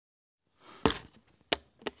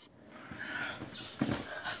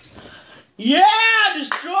Yeah,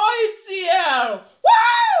 destroyed Seattle.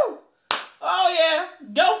 Woo! Oh yeah,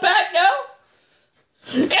 go Pack, go!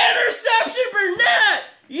 Interception, Burnett.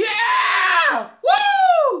 Yeah!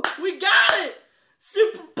 Woo! We got it.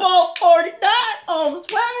 Super Bowl 49 on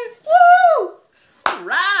its way. Woo! All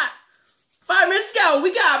right. 5 minutes to go.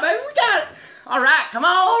 We got it, baby. We got it. All right, come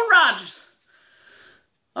on, Rodgers.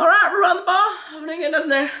 All right, we run the ball. I didn't get nothing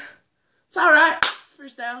there. It's all right. It's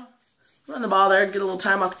first down. Run the ball there. Get a little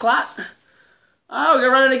time off the clock. Oh, we're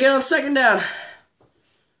going to run it again on 2nd down.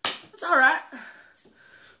 That's all right.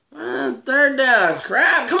 3rd down.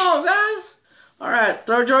 Crap. Come on, guys. All right.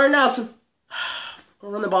 Throw Jordan Nelson.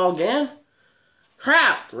 We'll run the ball again.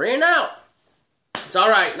 Crap. 3 and out. It's all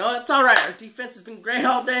right. No, it's all right. Our defense has been great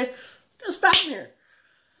all day. We're going to stop him here.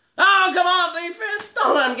 Oh, come on, defense.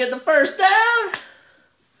 Don't let him get the first down.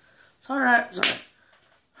 It's all right. It's all right.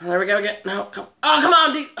 Oh, there we go again. No, come. Oh, come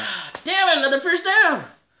on, damn it. Another first down.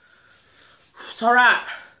 It's all right.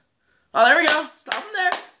 Oh, there we go. Stop him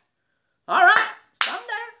there. All right. Stop him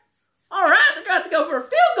there. All right. They're going to have to go for a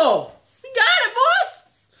field goal. We got it, boys.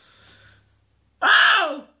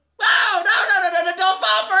 Oh. Oh, no. Don't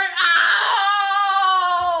fall for it. Oh.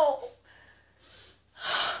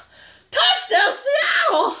 Touchdown,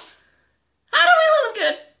 Seattle. How do we let them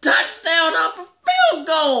get a touchdown off a field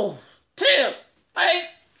goal? 10. 8.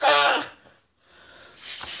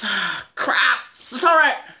 Crap. It's all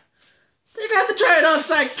right. They're going to have to try an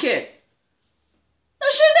onside kick.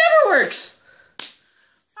 That shit never works.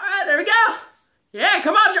 All right, there we go. Yeah,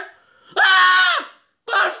 come on. Ah!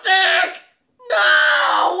 Bump stick!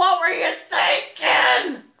 No! What were you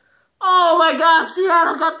thinking? Oh, my God.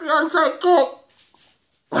 Seattle got the onside kick.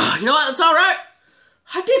 You know what? That's all right.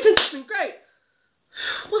 Our defense has been great.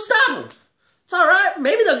 We'll stop them. It's all right.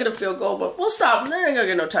 Maybe they'll get a field goal, but we'll stop them. They ain't going to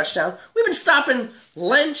get no touchdown. We've been stopping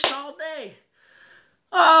Lynch all day.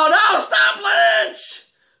 Oh, no. Stop Lynch.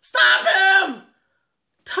 Stop him.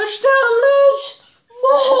 Touchdown, Lynch.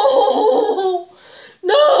 No.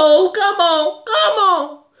 No. Come on. Come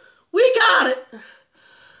on. We got it.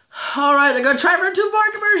 All right. They're going to try for a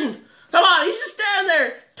 2-point conversion. Come on. He's just standing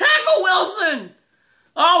there. Tackle Wilson.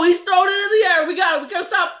 Oh, he's thrown it in the air. We got it. We got to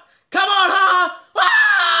stop. Come on, huh?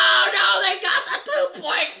 Oh, no, they got the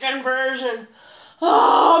 2-point conversion.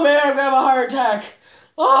 Oh, man, I'm going to have a heart attack.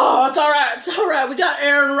 Oh, it's all right. It's all right. We got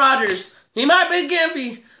Aaron Rodgers. He might be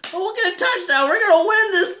gimpy, but we'll get a touchdown. We're going to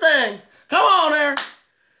win this thing. Come on, Aaron.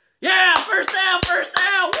 Yeah, first down, first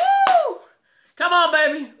down. Woo! Come on,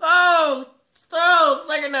 baby. Oh,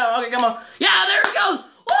 2nd down. Okay, come on. Yeah, there we go.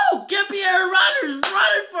 Woo! Gimpy Aaron Rodgers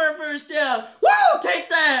running for a first down. Woo! Take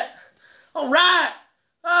that. All right.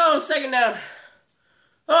 Oh, 2nd down.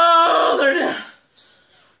 Oh, they're down.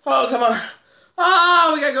 Oh, come on.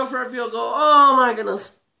 Oh, we got to go for a field goal. Oh, my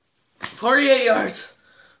goodness. 48 yards.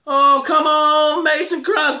 Oh, come on, Mason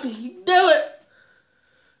Crosby. You can do it.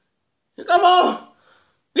 Come on.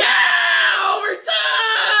 Yeah,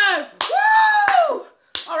 overtime. Woo!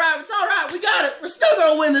 All right, it's all right. We got it. We're still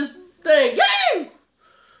going to win this thing. Yay!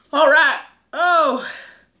 All right. Oh.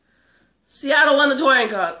 Seattle won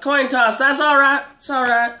the coin toss. That's all right. It's all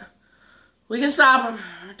right. We can stop them.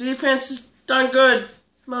 Our defense has done good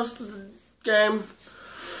most of the game.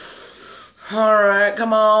 All right,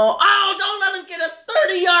 come on. Oh, don't let him get a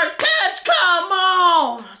 30-yard catch. Come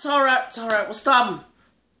on. It's all right. It's all right. We'll stop him.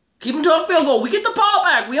 Keep him to a field goal. We get the ball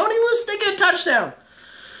back. We only lose if they get a touchdown.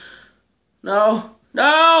 No.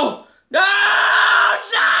 No. No. No.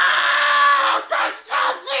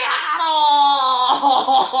 Touchdown, Seattle.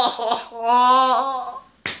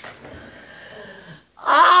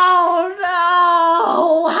 Oh,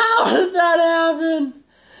 no. How did that happen?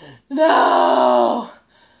 No.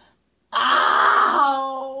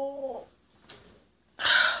 Ow.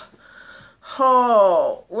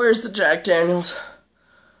 Oh, where's the Jack Daniels?